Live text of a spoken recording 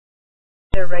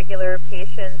regular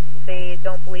patients. They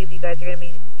don't believe you guys are going to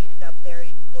be needed up there.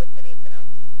 You can go 10-8 for now.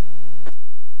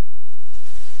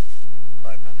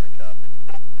 500 copy.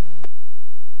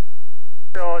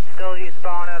 So it's still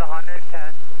eastbound at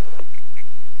 110.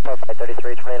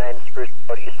 453329 Spruce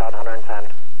Road eastbound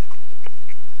 110.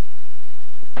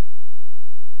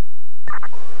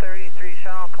 33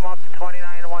 Shawano, come up to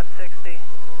 29 160.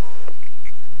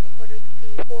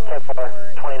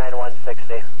 29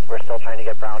 160. We're still trying to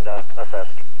get Brown to assist.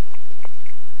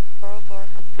 404.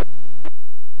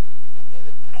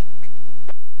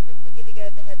 Just to give you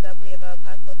guys a heads up, we have a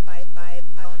possible 5-5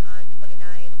 pound on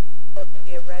 29. So it's going to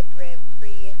be a red Grand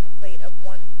Prix, a plate of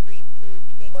 132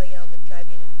 King William,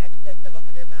 driving in excess of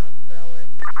 100 miles per hour.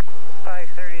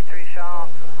 533 Shawano,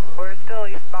 we're still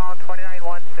eastbound 29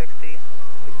 160.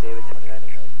 David 29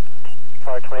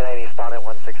 Car 29 eastbound at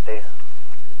 160.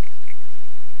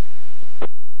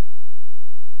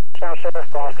 Now, Sheriff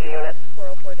Bosky unit.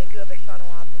 404, they do have a Shawano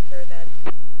officer that's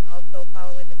also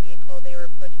following the vehicle. They were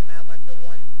pushing mile marker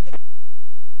 160.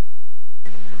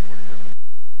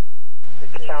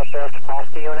 Now, Sheriff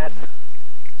Bosky unit.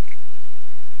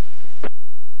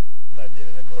 5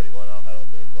 David at 41, I'll head out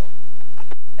there as well.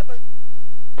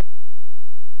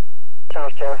 Now,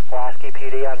 Sheriff Bosky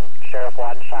PD on Sheriff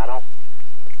 1 Shawano.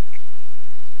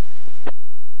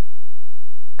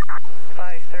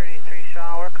 533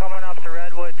 Shawano, we're coming up to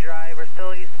Redwood Drive. We're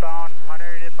still eastbound,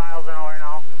 100 miles an hour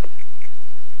now.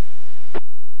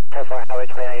 10-4 Highway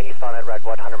 29 eastbound at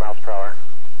Redwood, 100 miles per hour.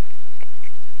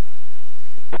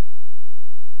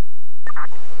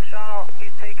 Shawano,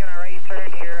 he's taking a right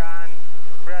turn here on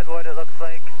Redwood, it looks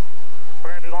like.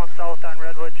 We're going to be going south on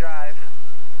Redwood Drive.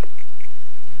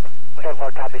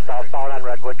 10-4 copy southbound on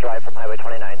Redwood Drive from Highway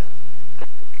 29.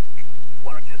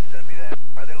 Why don't you send me that?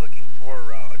 Are they looking for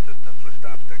assistance with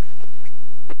stop sticks?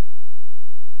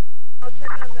 I'll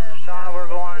check on the... Shawano, we're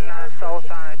going south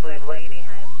on, I believe, Laney,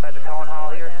 by the town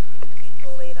hall here.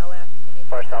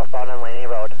 For southbound on Laney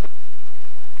Road.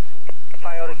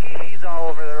 Coyote Key, he's all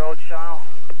over the road, Shawano.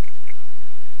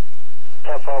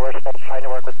 10-4, we're still trying to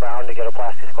work with Brown to get a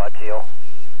plastic squad to you.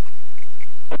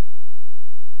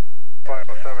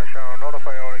 507 Shawano,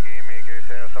 notify OWI in case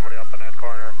they have somebody up in that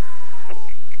corner.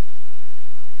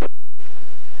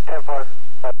 10-4,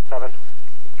 5-7.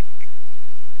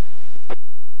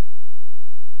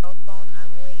 Southbound on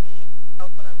Laney.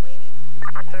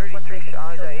 33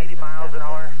 Shawano, he's at 80 miles an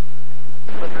hour.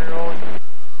 Slippery road.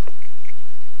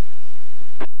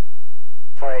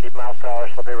 480 miles per hour,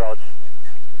 slippery roads.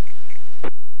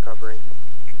 Covering.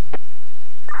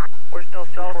 We're still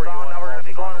southbound, now we're going to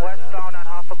be going westbound on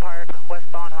Hoffa Park.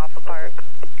 Westbound Hoffa Park.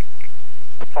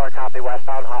 4 copy,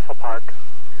 westbound Hoffa Park.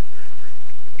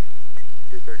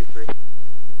 233.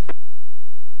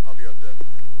 I'll be up there.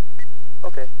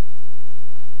 Okay.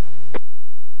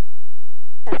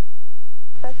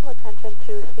 Special attention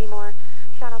to Seymour.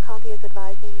 Shawano County is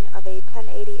advising of a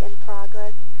 1080 in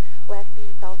progress, west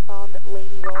and southbound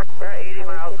Laney Road. We're at 80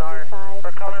 miles an hour.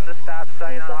 We're coming to stop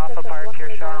sign on Hoffa Park here,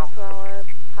 Shawano.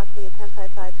 Possibly a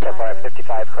 1055 driver.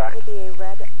 55, correct. Would be a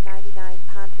red 99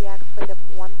 Pontiac, plate of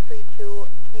 132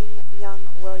 King Young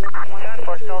William.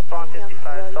 10-4 southbound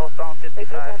 55, southbound They do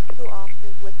 55. have 2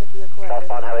 officers with the vehicle.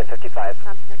 Southbound Highway 55.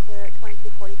 Thompson are clear at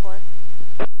 2244.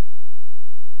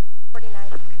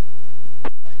 49.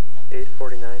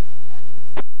 849.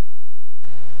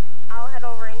 I'll head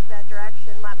over into that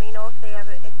direction. Let me know if they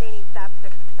need stop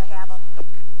sticks, because I have them.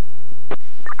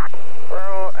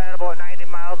 We're at about 90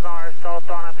 miles an hour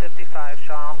southbound on 55,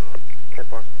 Shawano.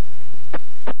 10-4.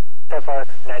 10-4,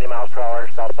 90 miles per hour,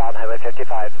 southbound Highway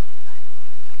 55.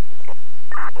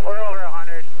 We're over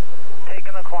 100,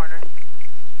 taking the corner.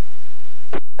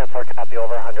 10-4, copy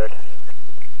over 100.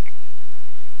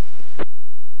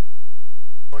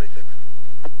 26.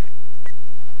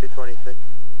 226.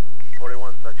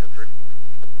 41, section 3.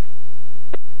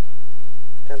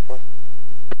 10-4.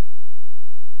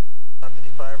 On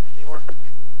 55, Seymour.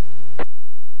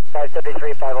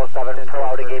 573, 507, per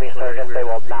Audi Gaming Sergeant. They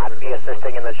will not be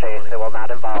assisting in the chase. They will not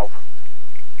involve.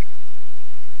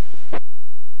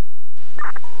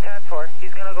 10-4,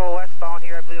 he's going to go westbound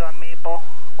here, I believe, on Maple.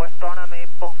 Westbound on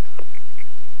Maple.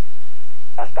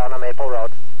 Westbound on Maple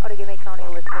Road. Outagamie County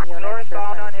listing units.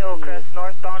 Northbound on Hillcrest,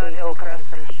 northbound on Hillcrest.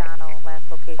 From Shawano, last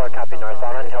location. 4 copy,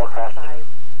 northbound on Hillcrest.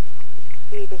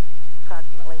 Speed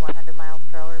approximately 100 miles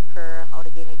per hour per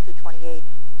Outagamie 228.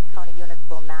 County units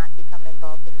will not become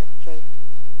involved in this chase.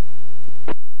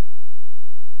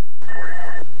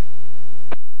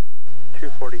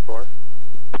 244.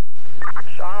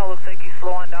 Shawano looks like he's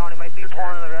slowing down. He might be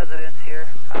pulling in the residence here.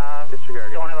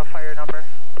 Disregarding. Don't have a fire number.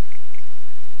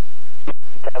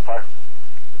 10-4.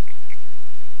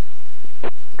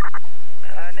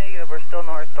 still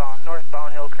northbound.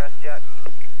 Northbound Hillcrest yet.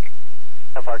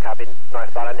 10-4, copy.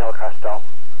 Northbound on Hillcrest still.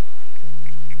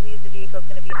 Believes the vehicle's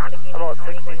going to be out again. About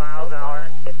 60 miles an hour.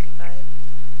 55.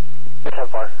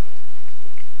 10-4.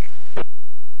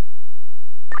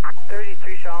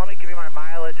 33, Sean, let me give you my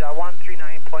mileage.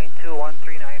 139.2,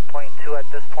 139.2 at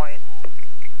this point.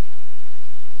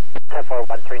 10-4,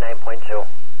 139.2.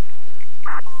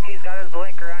 He's got his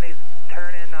blinker on. He's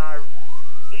turning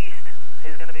east.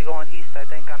 He's going to be going east, I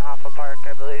think, on Hoffa Park,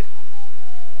 I believe.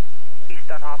 East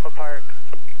on Hoffa Park.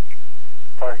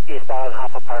 For eastbound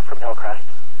Hoffa Park from Hillcrest.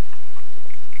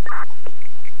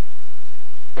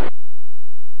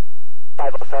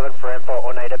 507 for info.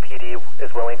 Oneida PD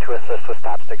is willing to assist with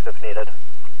stop sticks if needed.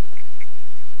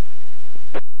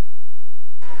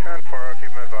 10-4, I'll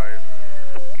keep my advice.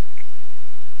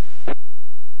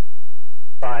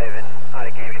 5 and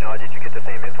Outagamie now. Did you get the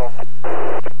same info?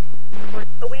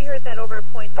 But we heard that over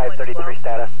point 533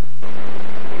 status.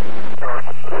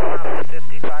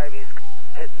 55, he's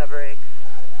hitting the brakes.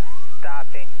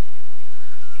 Stopping.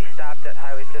 He stopped at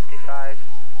Highway 55.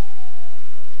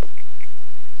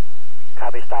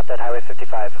 Copy, stopped at Highway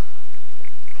 55.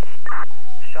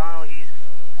 Shawano, he's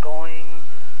going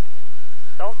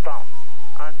southbound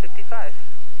on 55.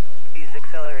 He's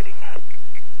accelerating.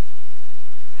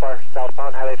 For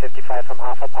southbound Highway 55 from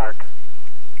Hoffa Park.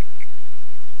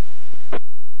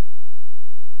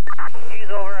 He's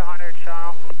over 100,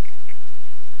 Shawano.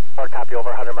 Or copy over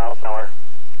 100 miles an hour.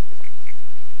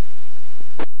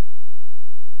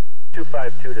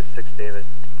 252 to 6 David.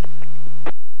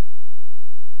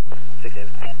 6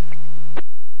 David.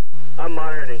 I'm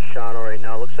monitoring Shawano right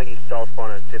now. Looks like he's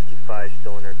southbound on 55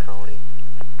 still in their county.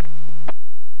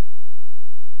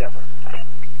 Yes, sir.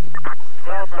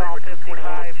 Southbound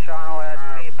 55, Shawano at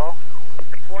Maple.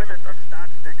 Deployment of stop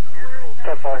sticks is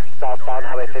okay. 10-4, southbound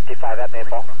Highway 55 at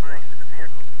Maple.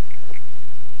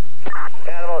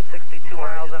 At about 62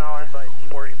 miles an hour. By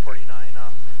T-Morgan 49,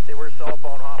 they were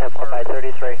southbound off 10-4 by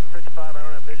 33. 55, I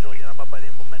don't have visual yet. I'm up by the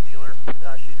implement dealer.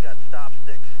 She's got stop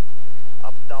sticks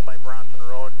up down by Bronson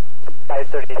Road.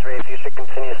 533, if you should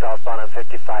continue southbound on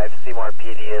 55, Seymour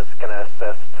PD is going to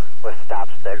assist with stop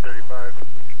sticks. 235.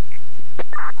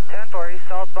 10-4, he's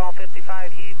southbound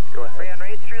 55. He ran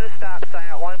right through the stop sign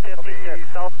at 156.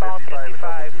 Southbound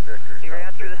 55. He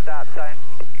ran through the stop sign.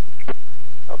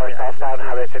 Okay, southbound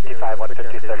Highway 55,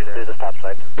 156, through the stop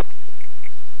sign.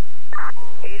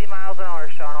 80 miles an hour,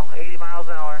 Shawano. 80 miles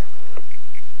an hour.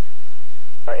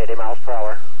 Or 80 miles per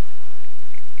hour.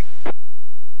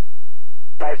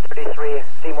 533,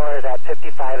 Seymour is at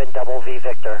 55 and double V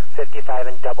Victor. 55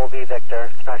 and double V Victor,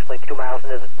 approximately 2 miles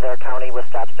into their county with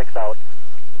stop sticks out.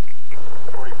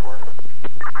 44.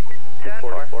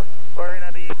 10-4. We're going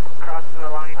to be crossing the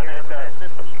line I'm here in a at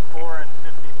minute. 54 and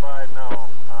 55 now.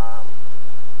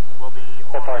 We'll be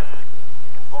only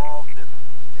involved if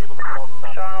able to call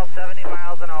stop. Shawano, 70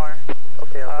 miles an hour.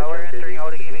 Okay, we're entering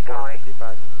Outagamie County.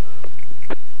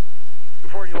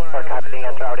 241. Or copying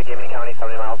enter Outagamie County,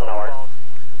 70 miles an hour.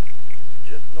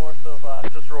 Just north of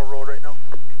Cicero Road right now.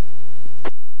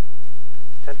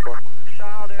 10-4.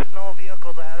 Shawano, there's no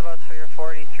vehicles ahead of us for your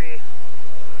 43.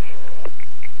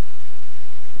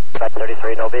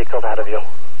 533, no vehicles ahead of you.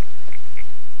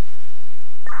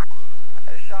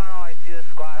 Shawano, I see the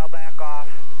squad. I'll back off.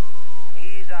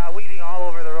 He's weaving all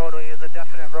over the roadway. Is a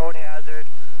definite road hazard.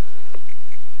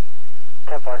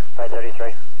 10-4,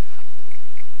 533.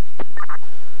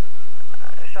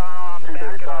 Shawano, I'm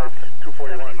backing off.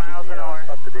 70 miles an hour.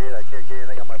 Up to date. I can't get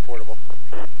anything on my portable.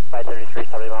 533,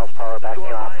 70 miles per hour, backing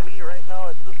Going off. by me right now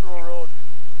at Cicero Road,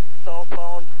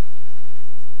 southbound.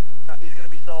 He's going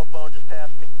to be southbound just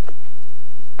past me.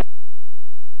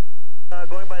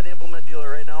 Going by the implement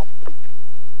dealer right now.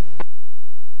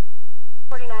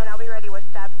 49, I'll be ready with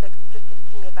stop sticks. Just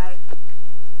continue advise.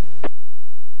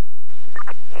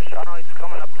 Shawano, he's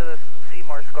coming up to the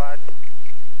Seymour squad.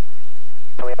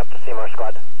 Coming up to Seymour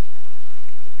squad.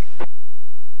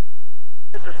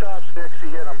 Mr. Stop Sticks, he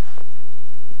hit him.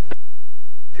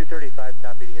 235,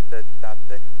 copy to hit the stop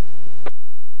stick.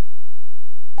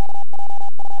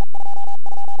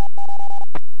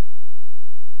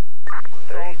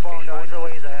 Shawano's a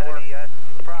ways ahead of me yet.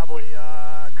 Probably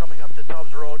coming up to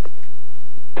Tubbs Road.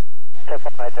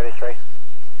 533.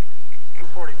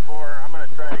 244. I'm going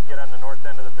to try to get on the north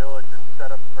end of the village and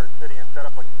set up for city and set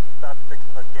up a stop stick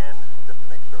again just to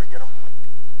make sure we get them.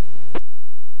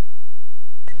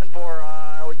 And for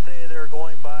I would say they're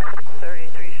going by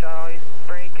 33, Shawano, he's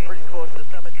braking. pretty close to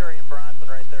Cemetery in Bronson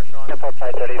right there, Sean.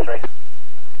 533.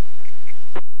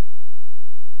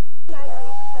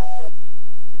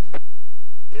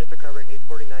 Units are covering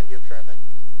 849 due of traffic.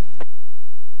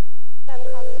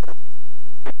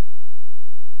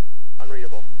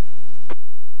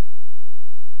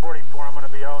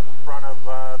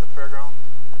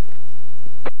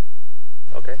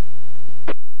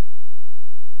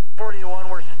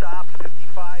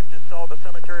 5, just south of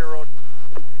Cemetery Road.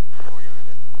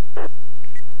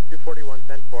 241,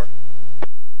 10-4.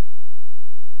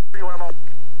 31, I'm out.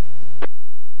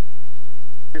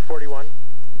 241.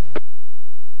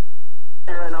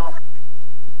 Here right now.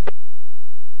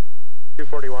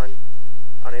 241,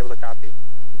 unable to copy.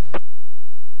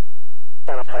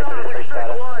 Channel 533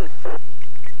 status.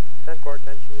 10-4,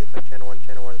 attention use on channel 1.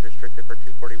 Channel 1 is restricted for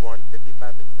 241,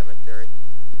 55 in Cemetery.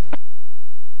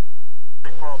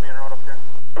 34 will be en route up there.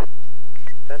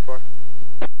 10-4.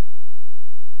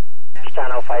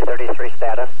 Channel 533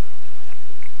 status.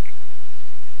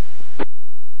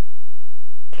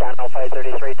 Channel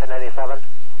 533 1097.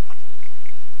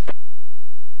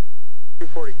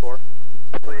 244.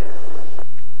 Please.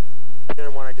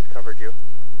 Channel 1, I just covered you.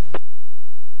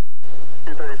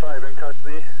 235 in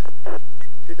custody.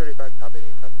 235 copied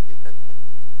in custody, 10.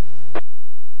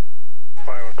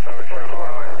 507 Channel 1,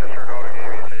 I just heard out of you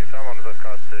say someone's in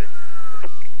custody.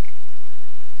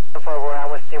 We're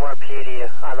on with Seymour PD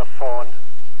on the phone.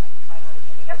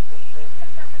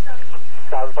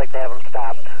 Sounds like they have him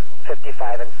stopped.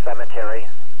 55 in Cemetery.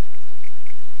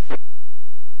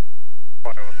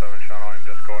 507 Channel, I'm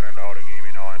just going into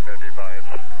Outagamie now on 55.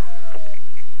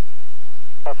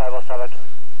 507.